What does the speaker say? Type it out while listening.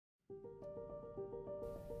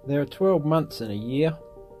There are 12 months in a year.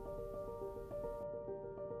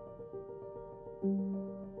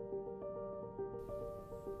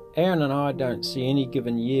 Aaron and I don't see any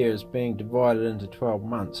given year as being divided into 12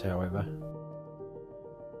 months, however.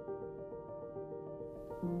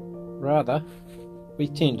 Rather, we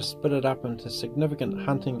tend to split it up into significant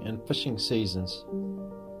hunting and fishing seasons.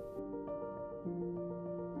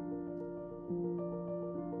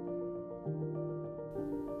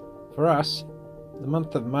 For us, the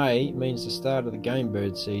month of May means the start of the game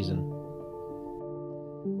bird season.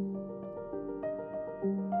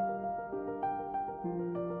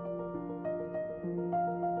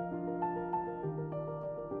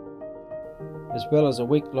 As well as a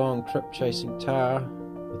week-long trip chasing tahr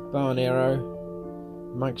with bow and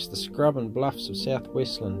arrow amongst the scrub and bluffs of South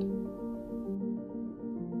Westland.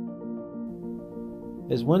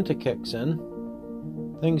 As winter kicks in,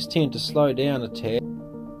 things tend to slow down a tad,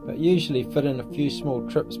 but usually fit in a few small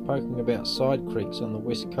trips poking about side creeks on the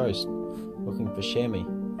west coast looking for chamois.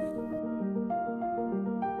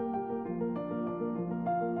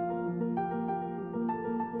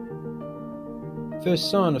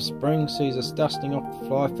 First sign of spring sees us dusting off the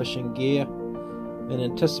fly fishing gear in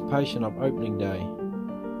anticipation of opening day.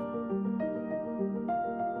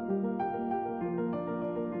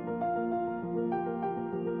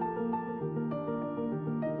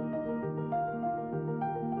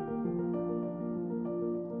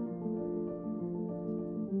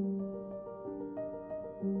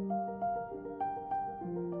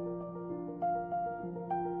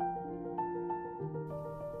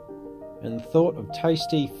 And the thought of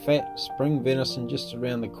tasty, fat spring venison just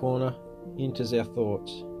around the corner enters our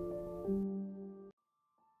thoughts.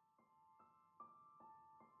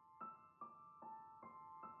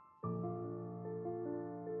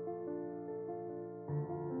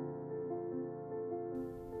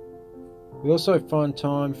 We also find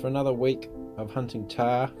time for another week of hunting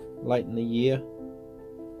tahr late in the year.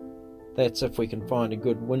 That's if we can find a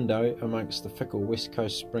good window amongst the fickle west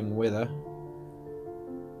coast spring weather.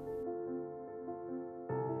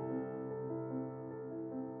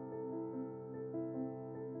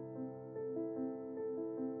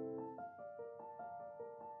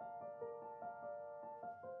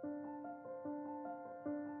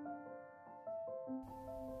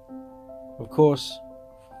 Of course,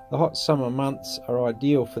 the hot summer months are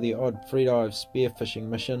ideal for the odd free-dive spearfishing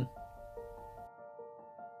mission.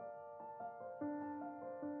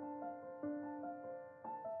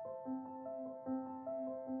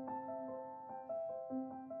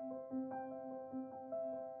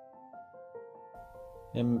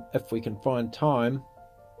 And if we can find time,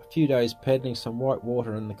 a few days paddling some white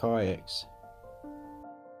water in the kayaks.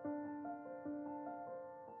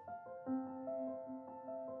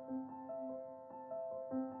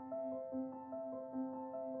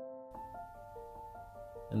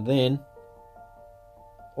 And then,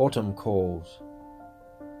 autumn calls.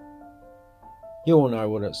 You all know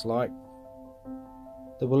what it's like.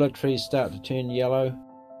 The willow trees start to turn yellow.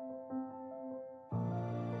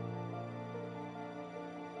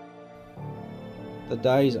 The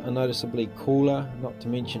days are noticeably cooler, not to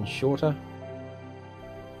mention shorter.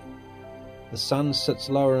 The sun sits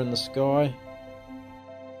lower in the sky.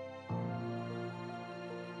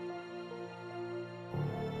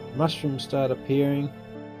 Mushrooms start appearing.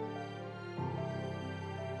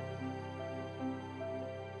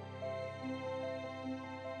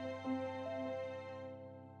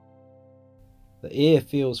 The air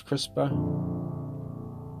feels crisper,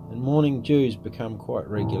 and morning dews become quite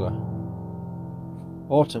regular.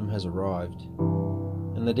 Autumn has arrived,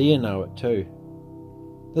 and the deer know it too.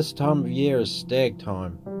 This time of year is stag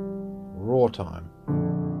time, raw time.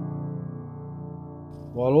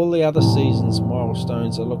 While all the other seasons'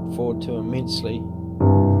 milestones are looked forward to immensely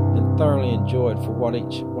and thoroughly enjoyed for what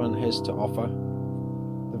each one has to offer,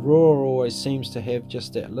 the raw always seems to have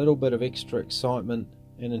just that little bit of extra excitement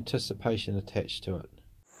and anticipation attached to it.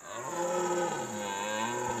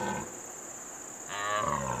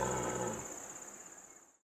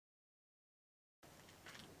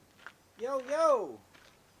 Yo, yo!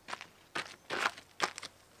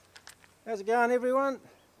 How's it going, everyone?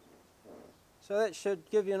 So that should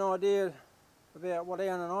give you an idea about what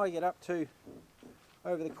Aaron and I get up to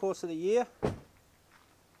over the course of the year,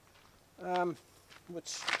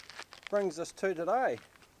 which brings us to today.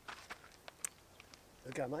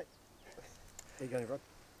 Okay, mate. Where you going, Rod?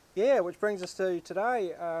 Yeah, which brings us to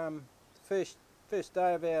today, first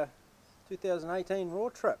day of our 2018 raw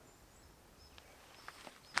trip.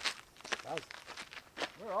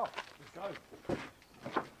 We're off. Let's go.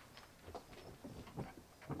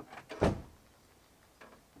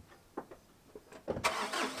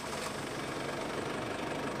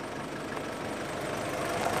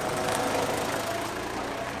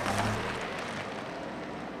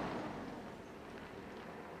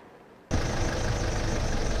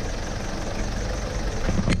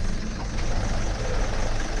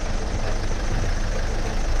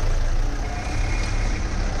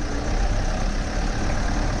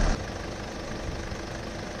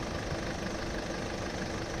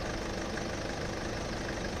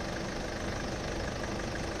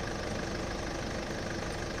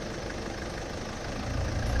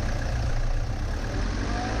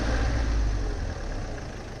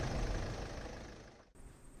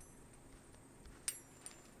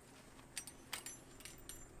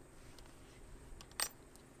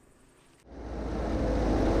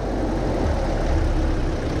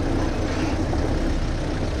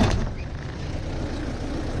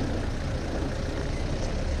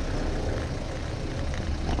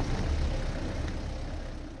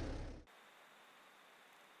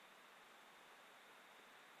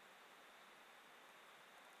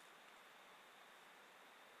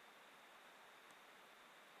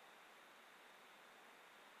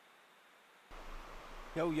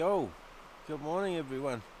 Yo, good morning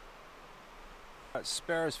everyone. It's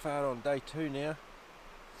Sparrow's Fart on day 2 now.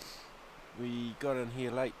 We got in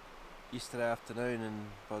here late yesterday afternoon, and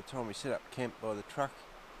by the time we set up camp by the truck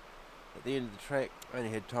at the end of the track, I only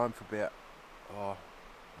had time for about, I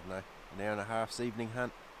don't know, an hour and a half's evening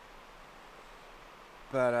hunt.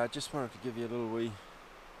 But I just wanted to give you a little wee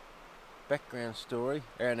background story.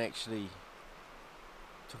 Aaron actually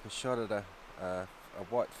took a shot at a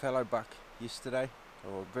white fallow buck yesterday,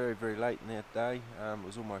 or very late in that day. It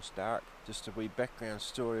was almost dark. Just a wee background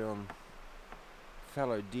story on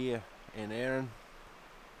fallow deer and Aaron.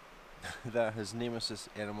 They're his nemesis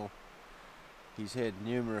animal. He's had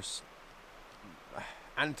numerous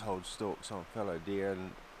untold stalks on fallow deer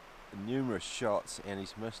and numerous shots, and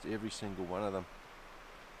he's missed every single one of them.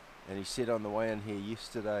 And he said on the way in here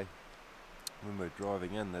yesterday when we were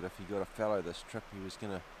driving in that if he got a fallow this trip, he was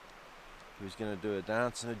gonna do a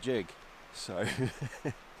dance and a jig. So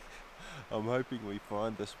I'm hoping we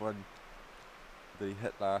find this one that he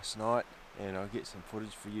hit last night, and I'll get some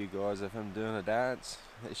footage for you guys of him doing a dance.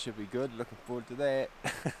 That should be good. Looking forward to that.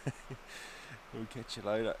 We'll catch you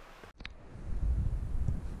later.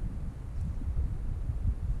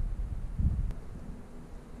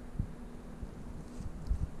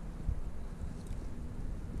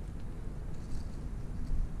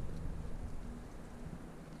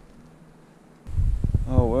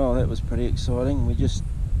 Oh well, that was pretty exciting. We just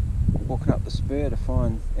walking up the spur to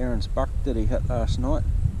find Aaron's buck that he hit last night,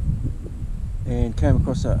 and came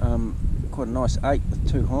across quite a nice 8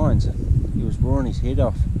 with 2 hinds. He was roaring his head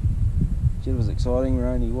off. It was exciting. We're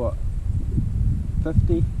only what,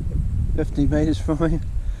 50 metres from him,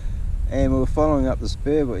 and we were following up the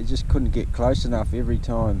spur, but we just couldn't get close enough every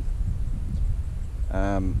time.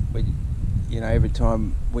 Every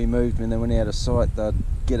time we moved and they went out of sight, they'd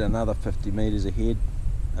get another 50 metres ahead.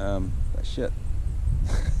 But shit,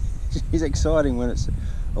 it's exciting when it's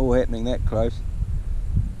all happening that close.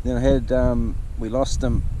 Then we lost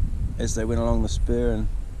them as they went along the spur, and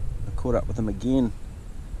I caught up with them again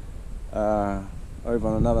over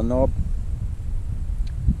on another knob,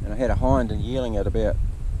 and I had a hind and yearling at about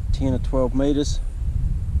 10 or 12 metres.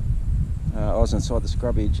 I was inside the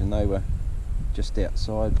scrub edge and they were just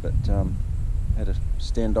outside, but had to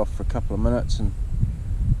stand off for a couple of minutes, and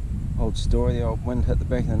old story, the old wind hit the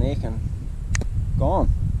back of the neck and gone.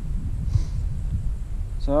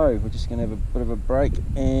 So we're just going to have a bit of a break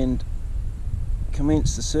and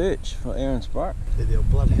commence the search for Aaron's buck. Did the old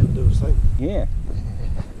bloodhound do his thing? Yeah.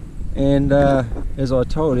 And as I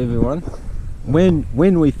told everyone, when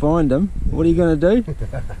we find him, what are you going to do?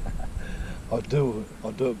 I'll do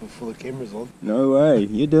it before the camera's on. No way,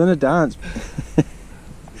 you're doing a dance.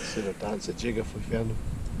 Instead of dance a jig if we found him.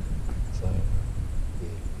 So, yeah.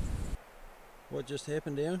 What just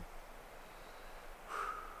happened, Aaron?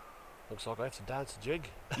 Looks like I have to dance a jig.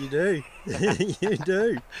 You do. You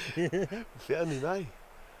do. Found him, eh?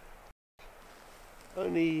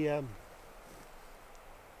 Only,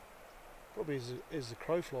 probably as the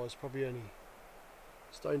crow flies, probably only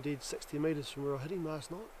stone dead 60 metres from where I hit him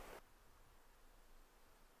last night.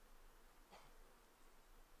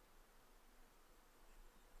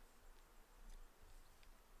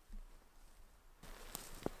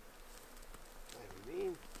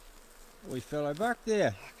 We fellow buck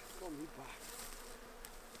there.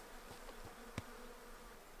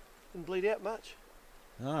 Didn't bleed out much.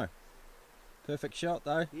 No. Perfect shot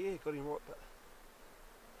though. Yeah, got him right, but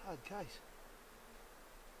hard case.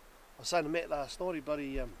 I was saying to Matt last night, he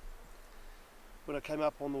bloody when I came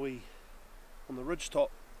up on the ridge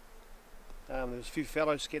top, there was a few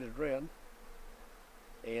fallows scattered around,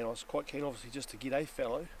 and I was quite keen obviously just to get a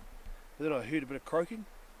fallow. But then I heard a bit of croaking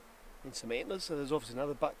and some antlers, so there's obviously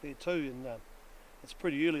another buck there too, and it's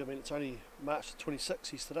pretty early. I mean, it's only March the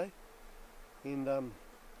 26th yesterday, and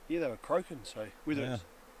yeah, they were croaking, so whether it's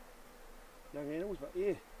young animals, but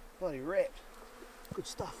yeah, bloody wrapped. Good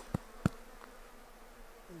stuff. Hey,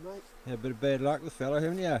 mate. Had a bit of bad luck with fellow,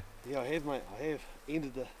 haven't you? Yeah, I have, mate. I have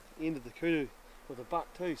ended the kudu with a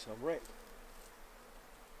buck too, so I'm wrapped.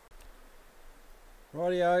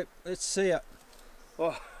 Rightio, let's see it.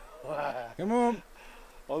 Oh, Come on.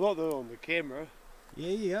 I'm not doing it on the camera. Yeah,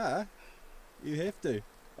 you are. You have to.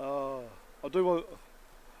 I do want.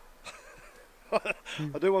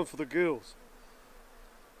 I do one for the girls.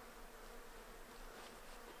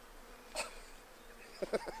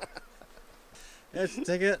 That's the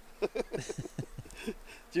ticket.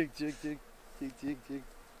 Jig, jig, jig, jig, jig, jig.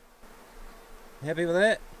 Happy with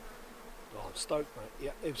that? Oh, I'm stoked, mate.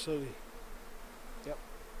 Yeah, absolutely. Yep.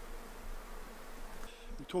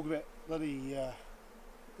 We talk about bloody,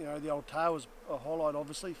 the old tail was a highlight,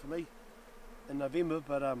 obviously, for me. in November,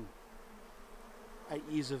 but 8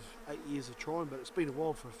 years of trying, but it's been a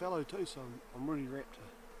while for a fallow too, so I'm really wrapped.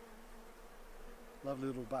 Lovely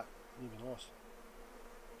little buck, really nice.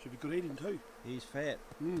 Should be good eating too. He's fat.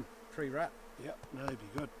 Tree rut. Yep, no, he'd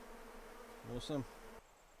be good. Awesome.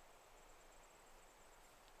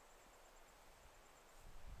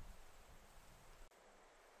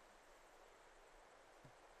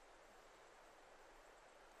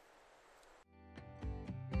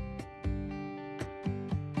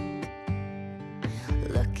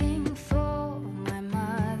 Looking for my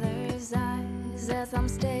mother's eyes as I'm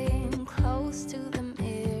staying close to the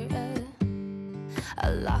mirror.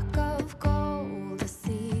 A lock of gold, a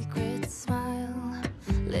secret smile,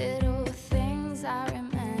 little things I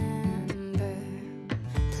remember.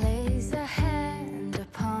 Place a hand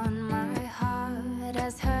upon my heart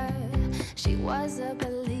as her, she was a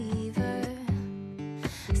believer.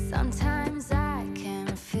 Sometimes I can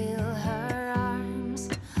feel her arms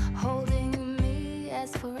holding me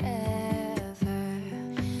as forever.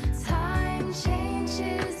 Time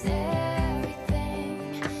changes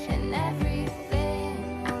everything, and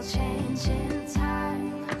everything will change in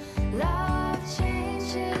time. Love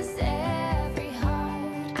changes every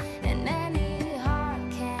heart, and any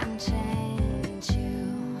heart can change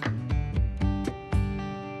you.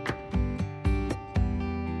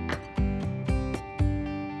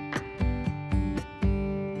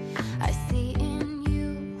 I see in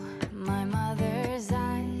you my mother's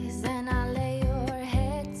eyes, and I lay your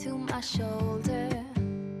head to my shoulder.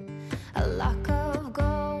 A lock of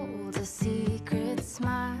gold, a secret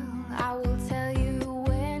smile, I will tell you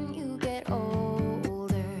when you get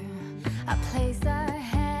older. I place a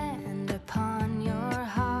hand upon your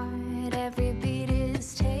heart, every beat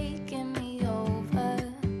is taking me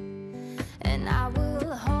over, and I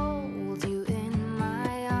will hold you in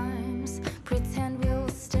my arms, pretend we'll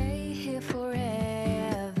stay here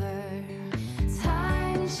forever.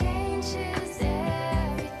 Time changes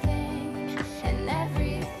everything, and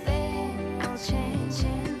everything will change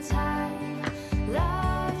in time.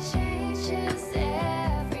 Love changes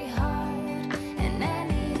every heart, and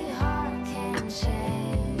any heart can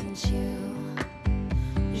change you.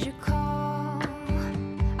 You call,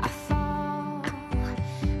 I fall,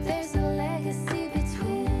 there's a legacy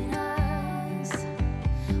between us.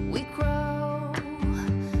 We grow,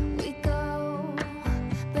 we go,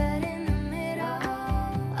 but in the middle,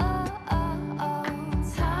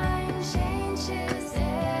 time changes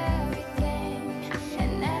everything,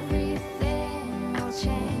 and everything will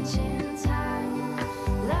change in time.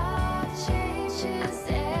 Love changes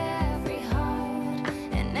every heart,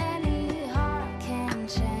 and any heart can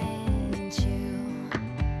change you.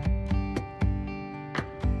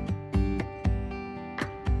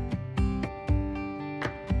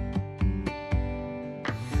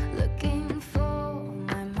 Looking for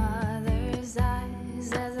my mother's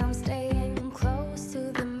eyes as I'm staying close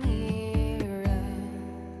to the mirror.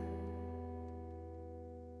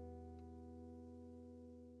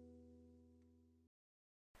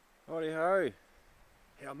 Righty ho.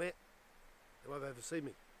 How, Matt? You won't ever see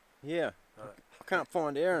me. Yeah. Alright. I can't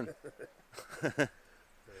find Aaron.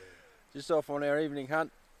 Just off on our evening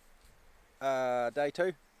hunt. Day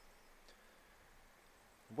 2.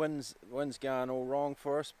 Wind's going all wrong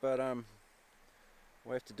for us, but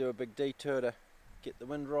we have to do a big detour to get the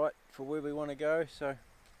wind right for where we want to go, so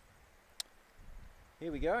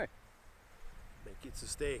here we go. Matt gets a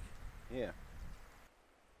stag. Yeah.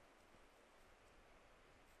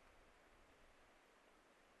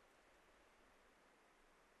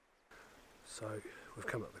 So we've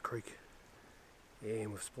come up the creek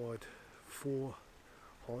and we've spied 4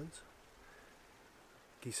 hinds.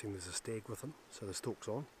 Guessing there's a stag with them, so the stalk's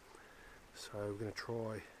on. So I'm going to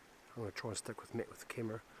try and stick with Matt with the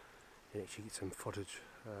camera and actually get some footage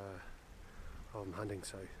of them hunting.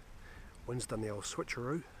 So wind's done the old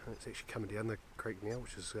switcheroo and it's actually coming down the creek now,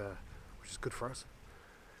 which is good for us.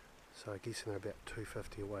 So guessing they're about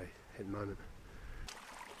 250 away at the moment.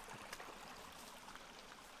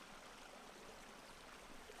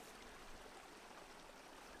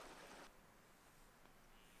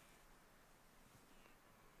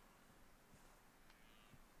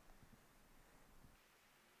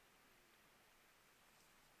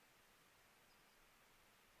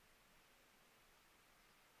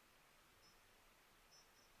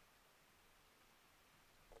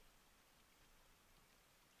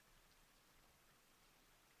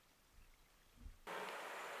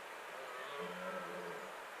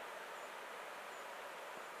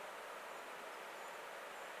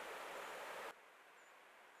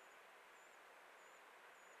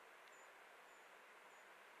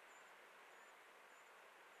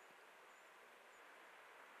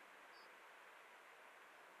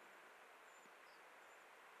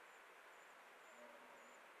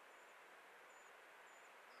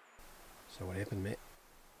 So what happened, Matt?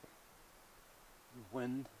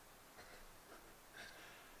 Wind.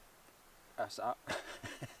 Us up.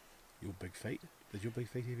 Your big feet? Did your big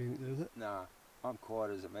feet have anything to do with it? Nah, I'm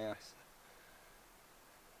quiet as a mouse.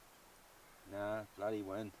 Nah, bloody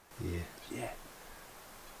wind. Yeah.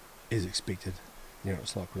 As expected. You know,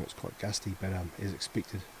 it's like when it's quite gusty, but as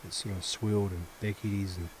expected, it's sort of swirled and back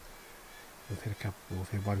eddies, and we've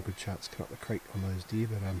had one good chance come up the creek on those deer,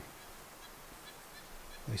 but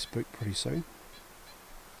they spook pretty soon.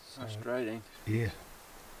 So, Frustrating. yeah.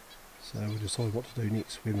 So we decided what to do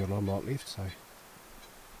next. We haven't got a lot of light left, so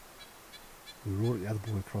we roared at the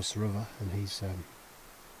other boy across the river, and he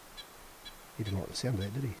didn't like the sound of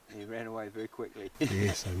that, did he? He ran away very quickly.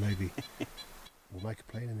 Yeah, so maybe we'll make a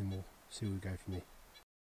plan and then we'll see where we go from there.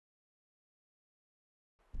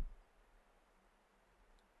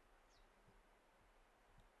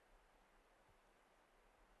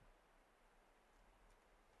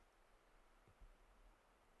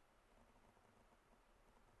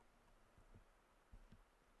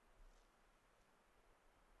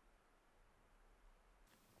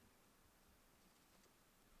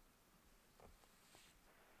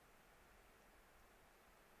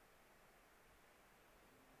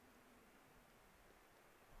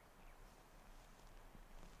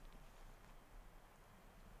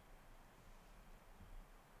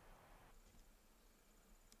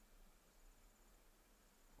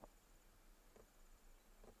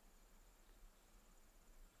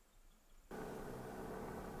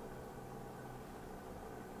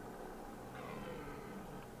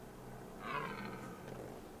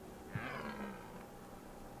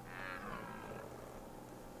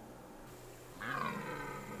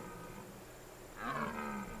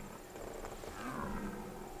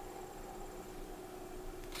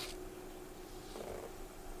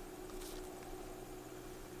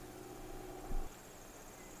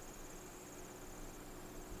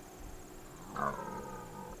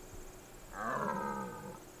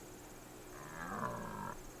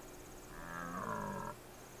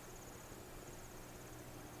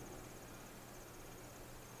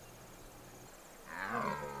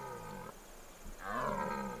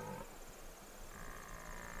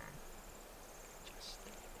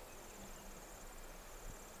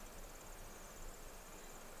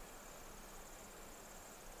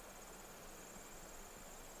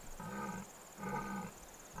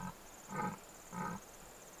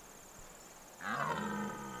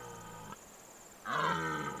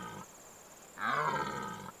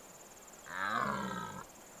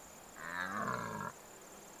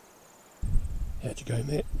 How'd you go,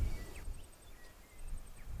 Matt?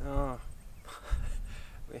 Oh,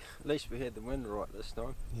 at least we had the wind right this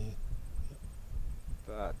time. Yeah.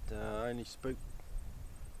 But I only spooked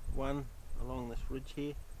one along this ridge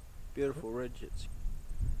here. Beautiful ridge. It's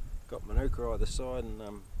got manuka either side and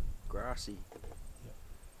grassy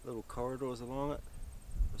little corridors along it.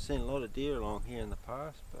 I've seen a lot of deer along here in the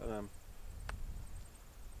past, but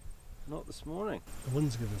not this morning. The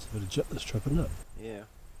wind's giving us a bit of jip this trip, isn't it? Yeah,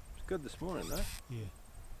 it's good this morning though. Yeah.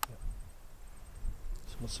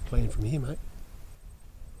 So what's the plan from here, mate?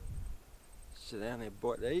 Sit down there,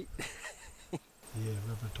 bite to eat. Yeah, we've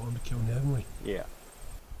got a bit of time to kill now, haven't we? Yeah.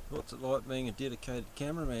 What's it like being a dedicated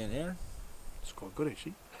cameraman, Aaron? It's quite good,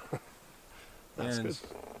 actually. That's Aaron's good.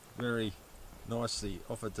 very nicely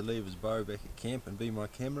offered to leave his bow back at camp and be my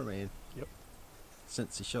cameraman. Yep.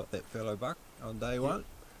 Since he shot that fellow buck on day one.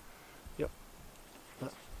 Yep.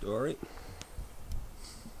 Story.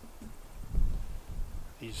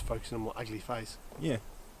 He's focusing on my ugly face. Yeah.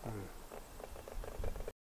 Mm.